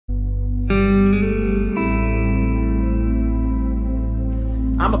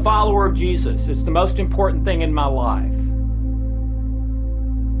I'm a follower of Jesus. It's the most important thing in my life.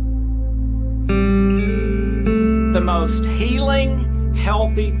 The most healing,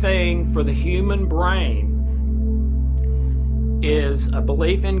 healthy thing for the human brain is a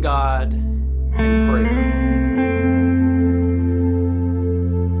belief in God and prayer.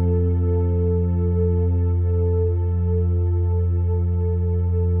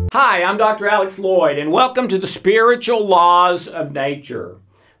 Hi, I'm Dr. Alex Lloyd, and welcome to the Spiritual Laws of Nature.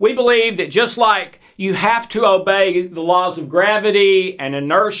 We believe that just like you have to obey the laws of gravity and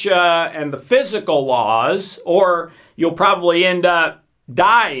inertia and the physical laws, or you'll probably end up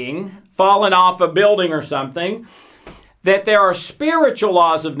dying, falling off a building or something, that there are spiritual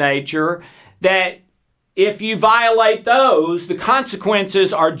laws of nature that if you violate those, the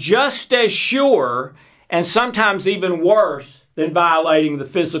consequences are just as sure and sometimes even worse than violating the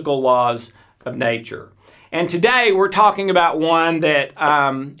physical laws of nature. And today we're talking about one that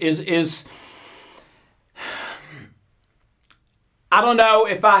is I don't know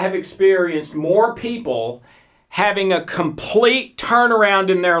if I have experienced more people having a complete turnaround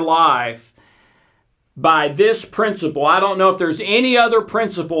in their life by this principle. I don't know if there's any other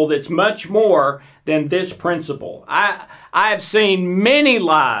principle that's much more than this principle. I have seen many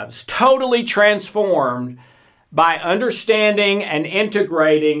lives totally transformed by understanding and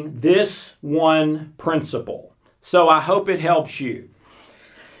integrating this one principle. So I hope it helps you.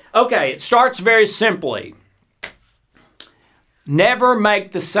 Okay, it starts very simply. Never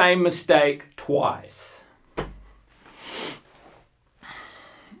make the same mistake twice.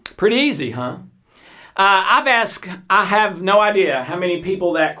 Pretty easy, huh? I have no idea how many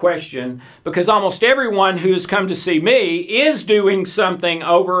people that question, because almost everyone who's come to see me is doing something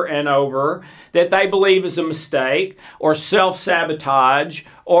over and over that they believe is a mistake or self-sabotage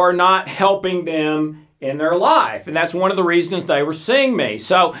or not helping them in their life. And that's one of the reasons they were seeing me.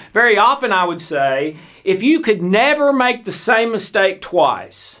 So very often I would say, if you could never make the same mistake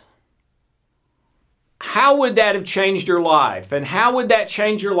twice, how would that have changed your life? And how would that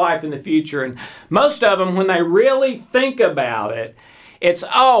change your life in the future? And most of them, when they really think about it, it's,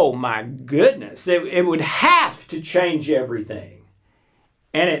 oh my goodness, it would have to change everything.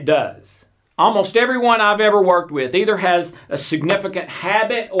 And it does. Almost everyone I've ever worked with either has a significant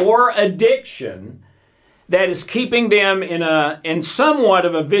habit or addiction that is keeping them in somewhat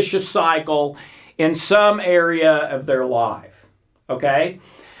of a vicious cycle in some area of their life. Okay?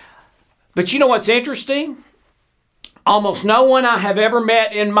 But you know what's interesting? Almost no one I have ever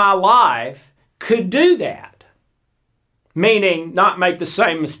met in my life could do that. Meaning, not make the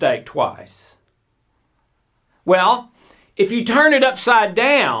same mistake twice. Well, if you turn it upside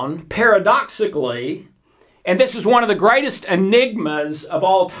down, paradoxically, and this is one of the greatest enigmas of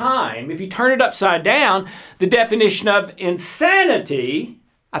all time, if you turn it upside down, the definition of insanity,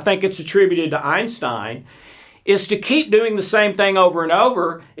 I think it's attributed to Einstein, is to keep doing the same thing over and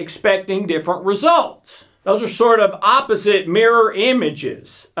over, expecting different results. Those are sort of opposite mirror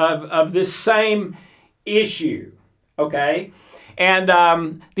images of this same issue, okay?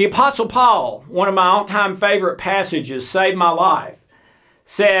 And the Apostle Paul, one of my all-time favorite passages, saved my life,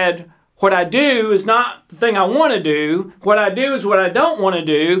 said, what I do is not the thing I want to do. What I do is what I don't want to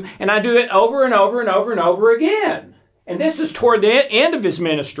do, and I do it over and over and over and over again. And this is toward the end of his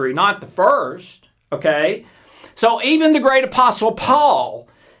ministry, not the first, okay? So even the great Apostle Paul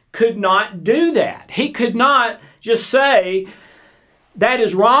could not do that. He could not just say, that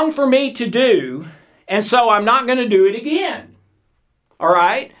is wrong for me to do, and so I'm not going to do it again. All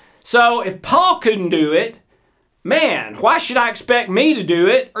right? So if Paul couldn't do it, man, why should I expect me to do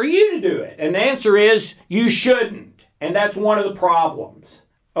it or you to do it? And the answer is, you shouldn't. And that's one of the problems.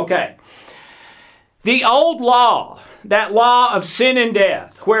 Okay. The old law, that law of sin and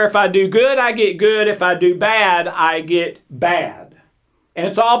death, where if I do good, I get good. If I do bad, I get bad. And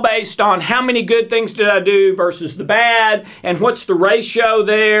it's all based on how many good things did I do versus the bad, and what's the ratio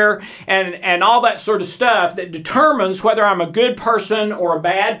there, and all that sort of stuff that determines whether I'm a good person or a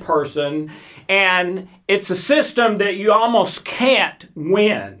bad person. And it's a system that you almost can't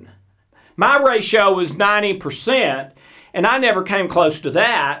win. My ratio was 90%, and I never came close to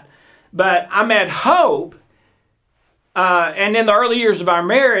that. But I met Hope, and in the early years of our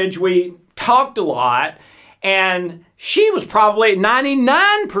marriage, we talked a lot, and she was probably at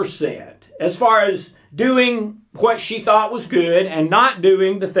 99% as far as doing what she thought was good and not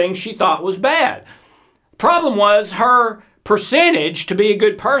doing the things she thought was bad. Problem was, her percentage to be a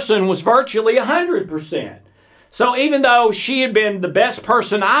good person was virtually 100%. So even though she had been the best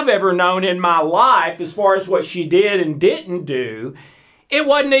person I've ever known in my life as far as what she did and didn't do, it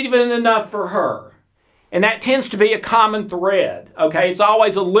wasn't even enough for her. And that tends to be a common thread, okay? It's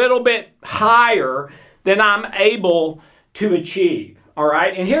always a little bit higher than I'm able to achieve, all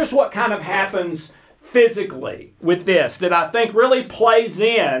right? And here's what kind of happens physically with this that I think really plays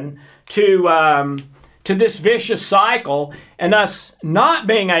in to this vicious cycle and us not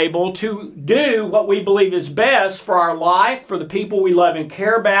being able to do what we believe is best for our life, for the people we love and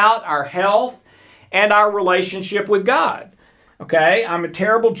care about, our health, and our relationship with God. Okay, I'm a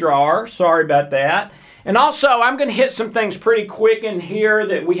terrible drawer. Sorry about that. And also, I'm going to hit some things pretty quick in here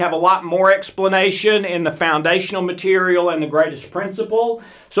that we have a lot more explanation in the foundational material and the greatest principle.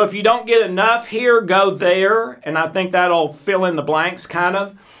 So if you don't get enough here, go there, and I think that'll fill in the blanks kind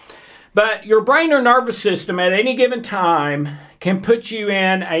of. But your brain or nervous system at any given time can put you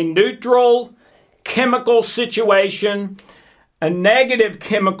in a neutral chemical situation, a negative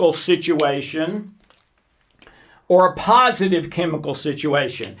chemical situation, or a positive chemical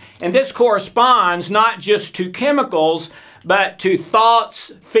situation. And this corresponds not just to chemicals, but to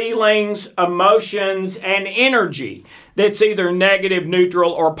thoughts, feelings, emotions, and energy that's either negative,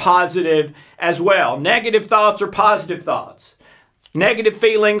 neutral, or positive as well. Negative thoughts or positive thoughts. Negative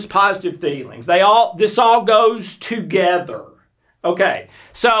feelings, positive feelings. This all goes together. Okay,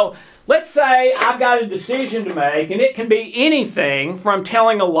 so let's say I've got a decision to make, and it can be anything from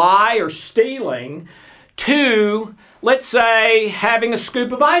telling a lie or stealing to, let's say, having a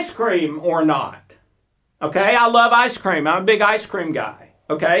scoop of ice cream or not. Okay, I love ice cream. I'm a big ice cream guy.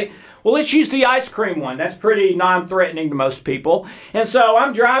 Okay, well, let's use the ice cream one. That's pretty non-threatening to most people. And so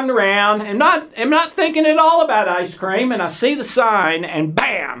I'm driving around and I'm not thinking at all about ice cream, and I see the sign and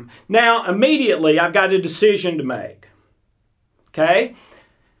bam! Now, immediately, I've got a decision to make. Okay,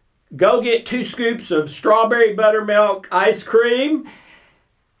 go get 2 scoops of strawberry buttermilk ice cream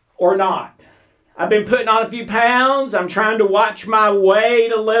or not. I've been putting on a few pounds. I'm trying to watch my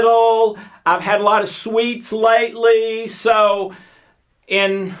weight a little. I've had a lot of sweets lately. So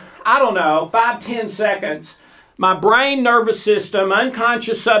in, 5-10 seconds, my brain, nervous system,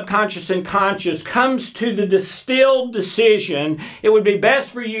 unconscious, subconscious, and conscious comes to the distilled decision it would be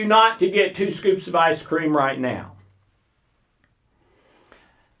best for you not to get 2 scoops of ice cream right now.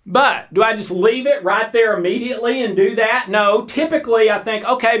 But do I just leave it right there immediately and do that? No, typically I think,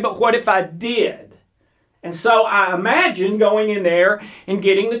 okay, but what if I did? And so I imagine going in there and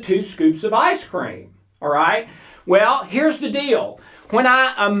getting the 2 scoops of ice cream, all right? Well, here's the deal. When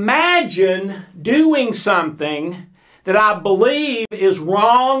I imagine doing something that I believe is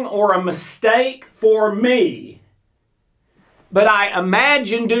wrong or a mistake for me, but I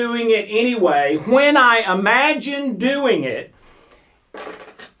imagine doing it anyway, when I imagine doing it,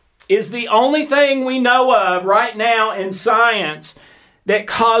 is the only thing we know of right now in science that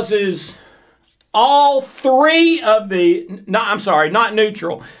causes all 3 of the, not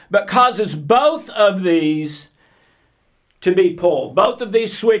neutral, but causes both of these to be pulled, both of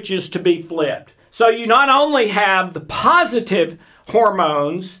these switches to be flipped. So you not only have the positive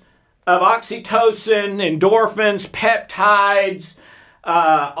hormones of oxytocin, endorphins, peptides,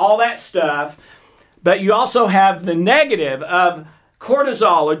 all that stuff, but you also have the negative of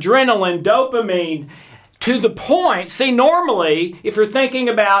cortisol, adrenaline, dopamine, to the point, see, normally, if you're thinking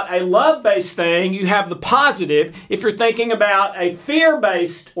about a love-based thing, you have the positive. If you're thinking about a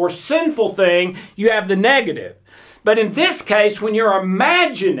fear-based or sinful thing, you have the negative. But in this case, when you're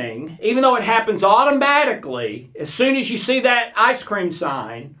imagining, even though it happens automatically, as soon as you see that ice cream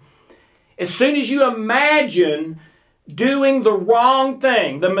sign, as soon as you imagine doing the wrong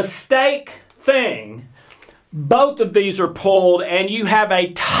thing, the mistake thing, both of these are pulled, and you have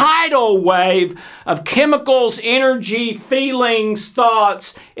a tidal wave of chemicals, energy, feelings,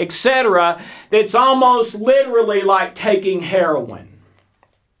 thoughts, etc. that's almost literally like taking heroin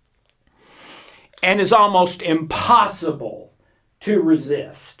and is almost impossible to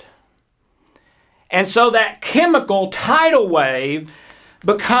resist. And so that chemical tidal wave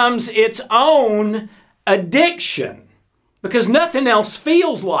becomes its own addiction because nothing else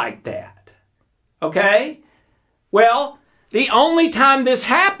feels like that. Okay? Well, the only time this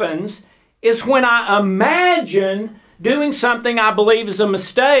happens is when I imagine doing something I believe is a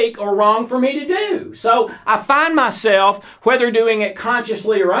mistake or wrong for me to do. So I find myself, whether doing it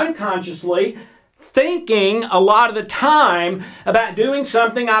consciously or unconsciously, thinking a lot of the time about doing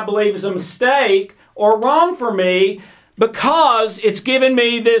something I believe is a mistake or wrong for me because it's given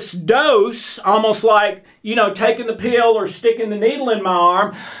me this dose, almost like, taking the pill or sticking the needle in my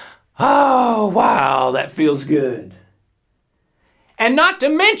arm. Oh, wow, that feels good. And not to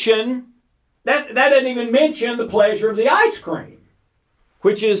mention, that doesn't even mention the pleasure of the ice cream,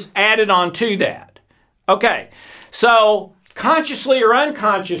 which is added on to that. Okay, so consciously or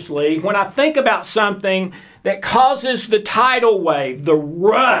unconsciously, when I think about something that causes the tidal wave, the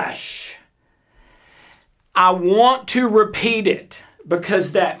rush, I want to repeat it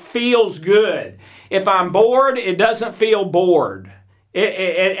because that feels good. If I'm bored, it doesn't feel bored.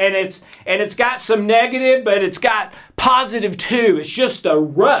 And it's got some negative, but it's got positive too. It's just a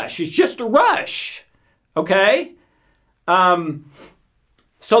rush. It's just a rush. Okay?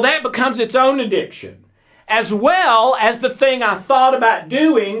 So that becomes its own addiction. As well as the thing I thought about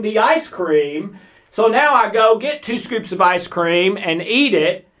doing, the ice cream. So now I go get 2 scoops of ice cream and eat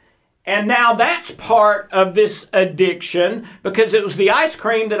it. And now that's part of this addiction because it was the ice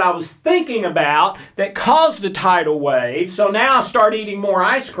cream that I was thinking about that caused the tidal wave. So now I start eating more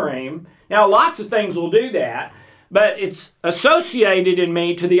ice cream. Now lots of things will do that, but it's associated in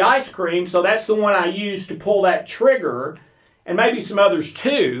me to the ice cream. So that's the one I use to pull that trigger, and maybe some others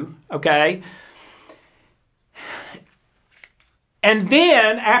too, okay? And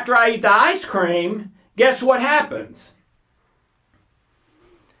then after I eat the ice cream, guess what happens?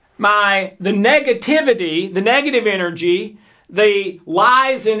 The negativity, the negative energy, the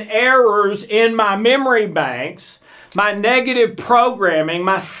lies and errors in my memory banks, my negative programming,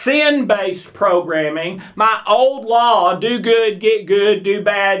 my sin-based programming, my old law, do good, do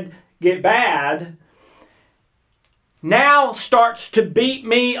bad, get bad, now starts to beat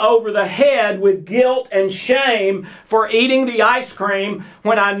me over the head with guilt and shame for eating the ice cream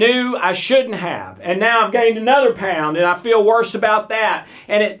when I knew I shouldn't have. And now I've gained another pound and I feel worse about that.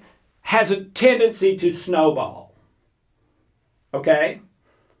 And it has a tendency to snowball. Okay?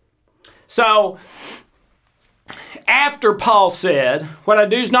 So, after Paul said, what I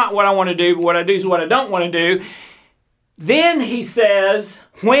do is not what I want to do, but what I do is what I don't want to do, then he says,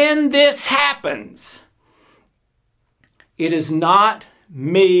 when this happens, it is not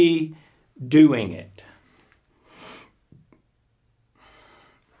me doing it.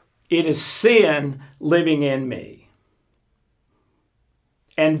 It is sin living in me.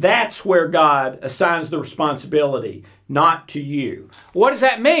 And that's where God assigns the responsibility, not to you. What does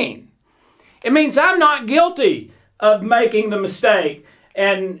that mean? It means I'm not guilty of making the mistake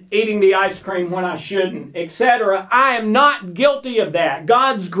and eating the ice cream when I shouldn't, etc. I am not guilty of that.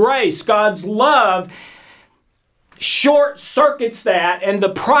 God's grace, God's love short circuits that, and the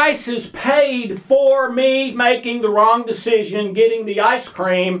price is paid for me making the wrong decision, getting the ice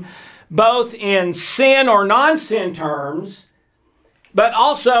cream, both in sin or non-sin terms, but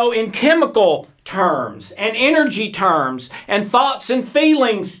also in chemical terms and energy terms and thoughts and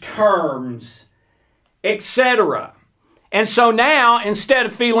feelings terms, etc. And so now, instead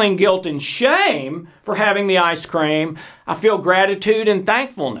of feeling guilt and shame for having the ice cream, I feel gratitude and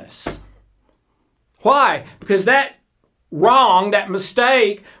thankfulness. Why? Because that wrong, that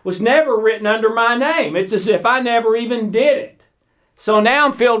mistake, was never written under my name. It's as if I never even did it. So now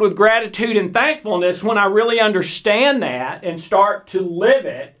I'm filled with gratitude and thankfulness when I really understand that and start to live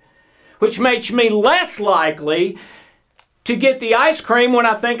it, which makes me less likely to get the ice cream when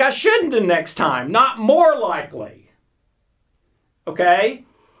I think I shouldn't the next time, not more likely. Okay?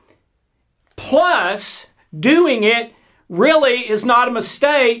 Plus, doing it really is not a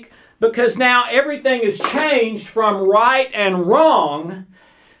mistake because now everything is changed from right and wrong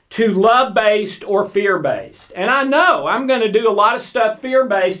to love-based or fear-based. And I know I'm going to do a lot of stuff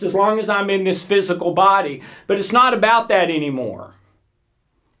fear-based as long as I'm in this physical body, but it's not about that anymore.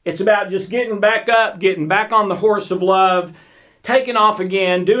 It's about just getting back up, getting back on the horse of love, taking off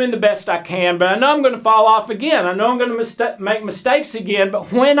again, doing the best I can, but I know I'm going to fall off again. I know I'm going to make mistakes again,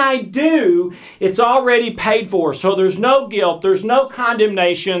 but when I do, it's already paid for. So there's no guilt, there's no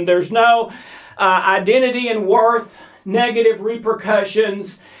condemnation, there's no identity and worth, negative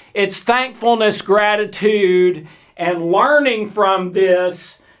repercussions. It's thankfulness, gratitude, and learning from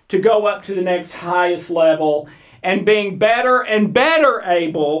this to go up to the next highest level and being better and better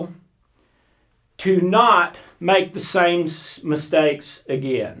able to not make the same mistakes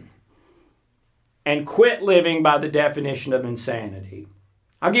again and quit living by the definition of insanity.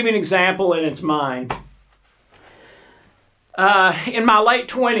 I'll give you an example, and it's mine. In my late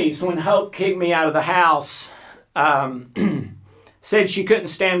 20s, when Hope kicked me out of the house, said she couldn't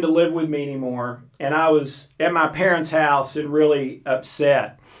stand to live with me anymore, and I was at my parents' house and really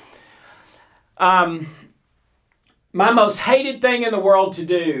upset. My most hated thing in the world to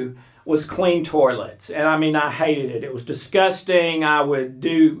do was clean toilets. And I mean, I hated it. It was disgusting.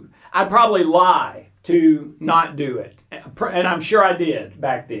 I'd probably lie to not do it. And I'm sure I did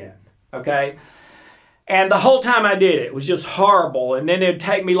back then. Okay? And the whole time I did it, it was just horrible. And then it'd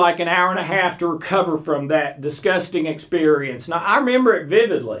take me like an hour and a half to recover from that disgusting experience. Now, I remember it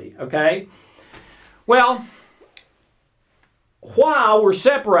vividly. Okay? Well, while we're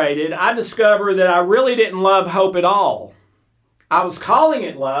separated, I discovered that I really didn't love Hope at all. I was calling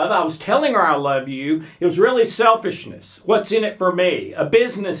it love. I was telling her I love you. It was really selfishness. What's in it for me? A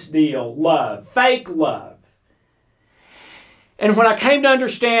business deal, love, fake love. And when I came to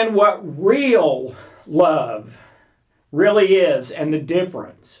understand what real love really is and the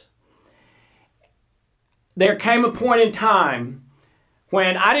difference, there came a point in time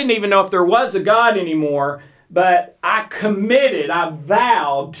when I didn't even know if there was a God anymore, but I committed, I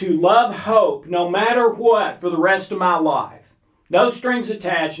vowed to love Hope no matter what for the rest of my life. No strings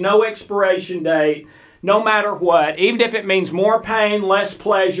attached, no expiration date, no matter what. Even if it means more pain, less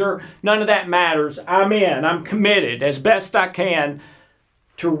pleasure, none of that matters. I'm in. I'm committed as best I can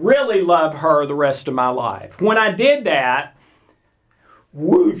to really love her the rest of my life. When I did that,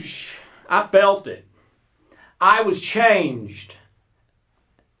 whoosh, I felt it. I was changed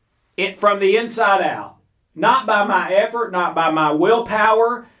from the inside out. Not by my effort, not by my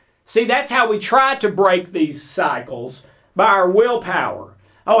willpower. See, that's how we try to break these cycles. By our willpower.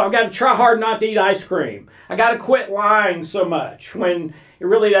 Oh, I've got to try hard not to eat ice cream. I got to quit lying so much when it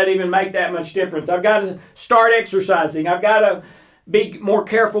really doesn't even make that much difference. I've got to start exercising. I've got to be more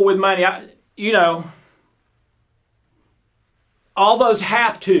careful with money. All those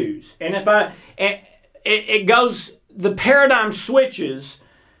have-tos. And it goes, the paradigm switches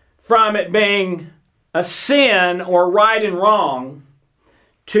from it being a sin or right and wrong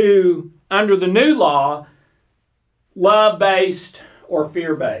to, under the new law, love-based or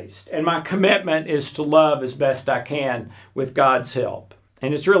fear-based. And my commitment is to love as best I can with God's help.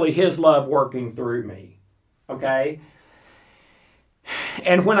 And it's really His love working through me. Okay?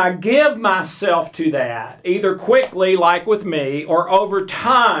 And when I give myself to that, either quickly, like with me, or over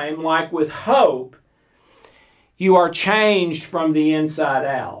time, like with Hope, you are changed from the inside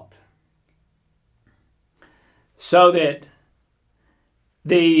out. So that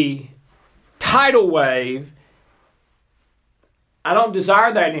the tidal wave, I don't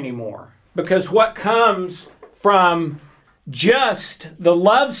desire that anymore, because what comes from just the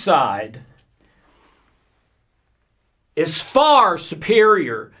love side is far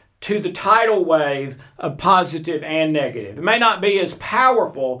superior to the tidal wave of positive and negative. It may not be as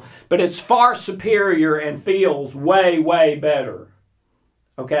powerful, but it's far superior and feels way, way better.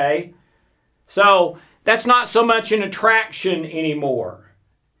 Okay? So that's not so much an attraction anymore.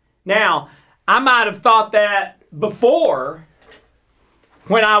 Now, I might have thought that before,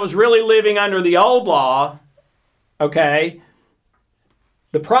 when I was really living under the old law, okay,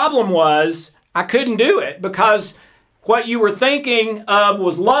 the problem was I couldn't do it because what you were thinking of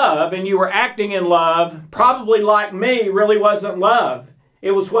was love and you were acting in love, probably like me, really wasn't love.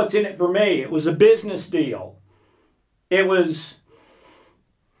 It was what's in it for me. It was a business deal. It was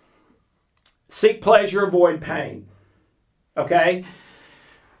seek pleasure, avoid pain. Okay?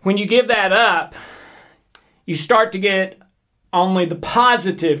 When you give that up, you start to get only the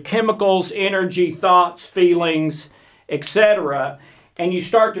positive chemicals, energy, thoughts, feelings, etc. And you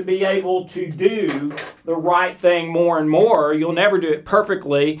start to be able to do the right thing more and more. You'll never do it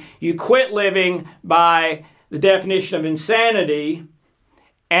perfectly. You quit living by the definition of insanity.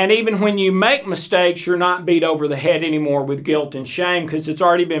 And even when you make mistakes, you're not beat over the head anymore with guilt and shame because it's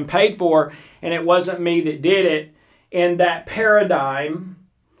already been paid for and it wasn't me that did it. In that paradigm,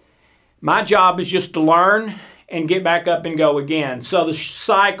 my job is just to learn and get back up and go again. So the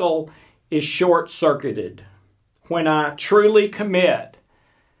cycle is short-circuited. When I truly commit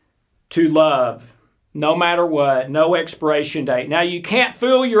to love, no matter what, no expiration date. Now, you can't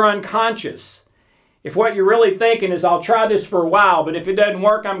fool your unconscious. If what you're really thinking is, I'll try this for a while, but if it doesn't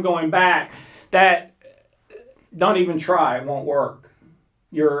work, I'm going back, don't even try. It won't work.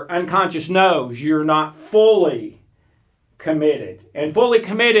 Your unconscious knows you're not fully committed. And fully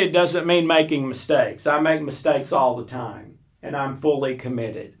committed doesn't mean making mistakes. I make mistakes all the time, and I'm fully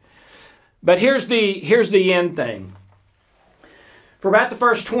committed. But here's the end thing. For about the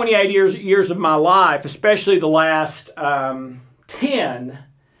first 28 years of my life, especially the last 10,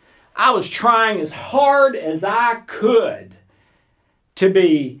 I was trying as hard as I could to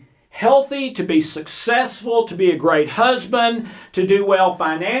be healthy, to be successful, to be a great husband, to do well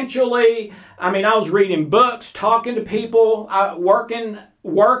financially. I mean, I was reading books, talking to people, working.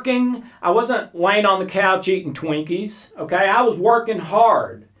 I wasn't laying on the couch eating Twinkies, okay? I was working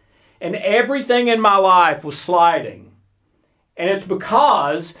hard. And everything in my life was sliding. And it's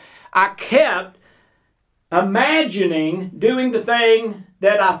because I kept imagining doing the thing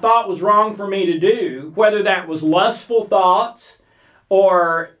that I thought was wrong for me to do, whether that was lustful thoughts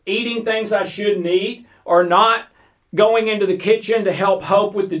or eating things I shouldn't eat or not going into the kitchen to help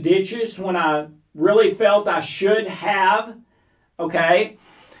Hope with the dishes when I really felt I should have Okay?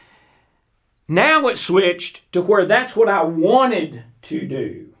 Now it switched to where that's what I wanted to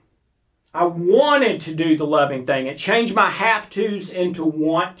do. I wanted to do the loving thing. It changed my have-tos into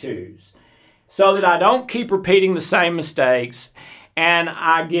want-tos so that I don't keep repeating the same mistakes and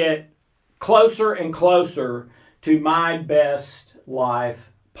I get closer and closer to my best life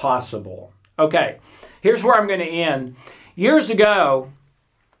possible. Okay, here's where I'm going to end. Years ago,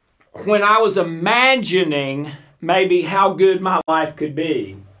 when I was imagining maybe how good my life could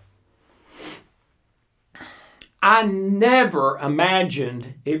be, I never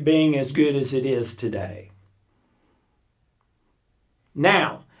imagined it being as good as it is today.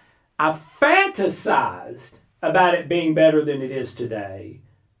 Now, I fantasized about it being better than it is today.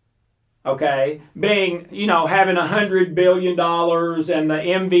 Okay? Being, having $100 billion and the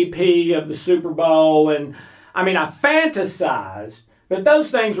MVP of the Super Bowl. And I fantasized, but those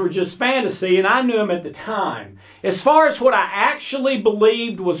things were just fantasy and I knew them at the time. As far as what I actually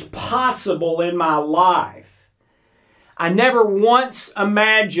believed was possible in my life, I never once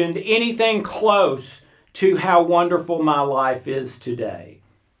imagined anything close to how wonderful my life is today.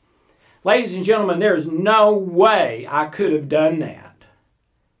 Ladies and gentlemen, there is no way I could have done that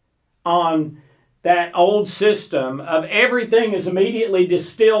on that old system of everything is immediately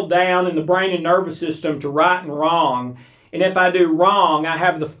distilled down in the brain and nervous system to right and wrong. And if I do wrong, I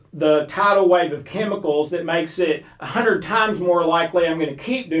have the tidal wave of chemicals that makes it 100 times more likely I'm going to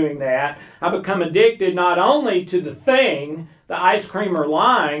keep doing that. I become addicted not only to the thing, the ice cream or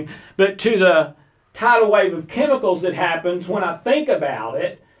lying, but to the tidal wave of chemicals that happens when I think about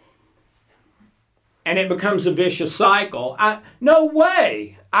it. And it becomes a vicious cycle. No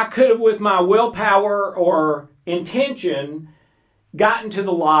way I could have, with my willpower or intention, gotten to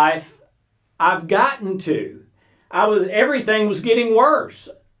the life I've gotten to. Everything was getting worse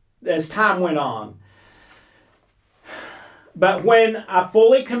as time went on. But when I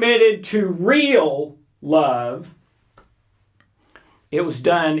fully committed to real love, it was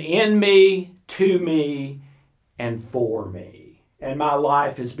done in me, to me, and for me. And my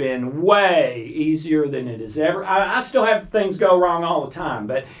life has been way easier than it has ever. I still have things go wrong all the time,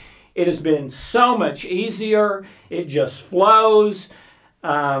 but it has been so much easier. It just flows.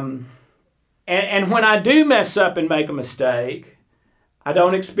 And when I do mess up and make a mistake, I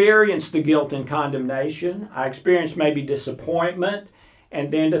don't experience the guilt and condemnation. I experience maybe disappointment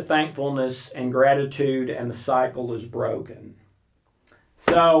and then to thankfulness and gratitude, and the cycle is broken.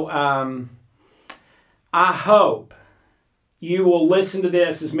 So I hope you will listen to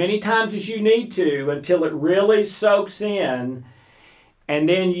this as many times as you need to until it really soaks in, and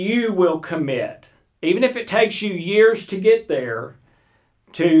then you will commit, even if it takes you years to get there,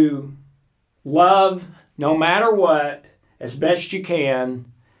 to love no matter what, as best you can,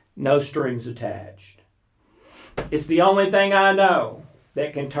 no strings attached. It's the only thing I know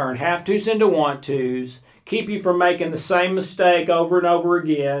that can turn have-tos into want-tos, keep you from making the same mistake over and over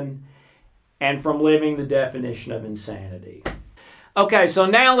again, and from living the definition of insanity. Okay, so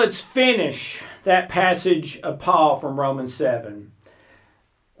now let's finish that passage of Paul from Romans 7.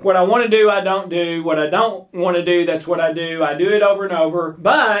 What I want to do, I don't do. What I don't want to do, that's what I do. I do it over and over,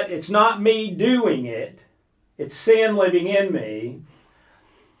 but it's not me doing it. It's sin living in me.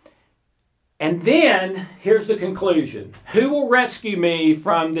 And then, here's the conclusion. Who will rescue me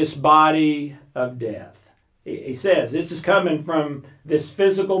from this body of death? He says, this is coming from this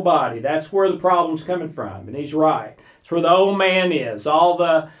physical body. That's where the problem's coming from. And he's right. It's where the old man is. All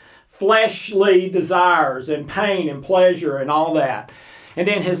the fleshly desires and pain and pleasure and all that. And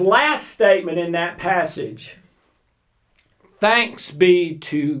then his last statement in that passage, thanks be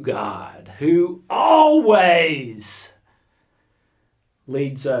to God, who always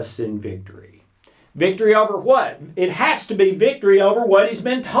leads us in victory. Victory over what? It has to be victory over what he's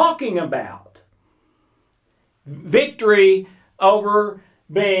been talking about. Victory over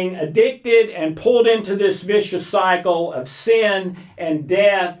being addicted and pulled into this vicious cycle of sin and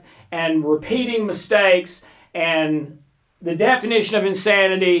death and repeating mistakes and the definition of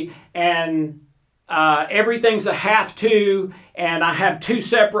insanity, and everything's a have-to, and I have two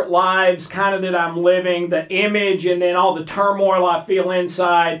separate lives kind of that I'm living, the image and then all the turmoil I feel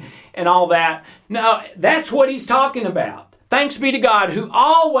inside and all that. No, that's what he's talking about. Thanks be to God who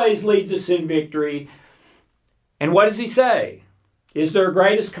always leads us in victory. And what does he say? Is there a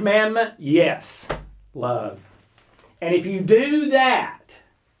greatest commandment? Yes. Love. And if you do that,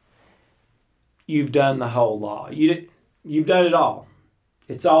 you've done the whole law. You've done it all.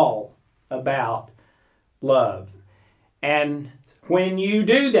 It's all about love. And when you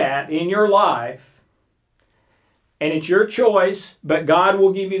do that in your life, and it's your choice, but God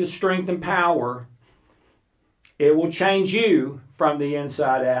will give you the strength and power, it will change you from the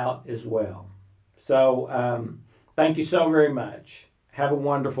inside out as well. So thank you so very much. Have a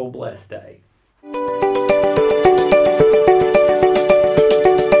wonderful, blessed day.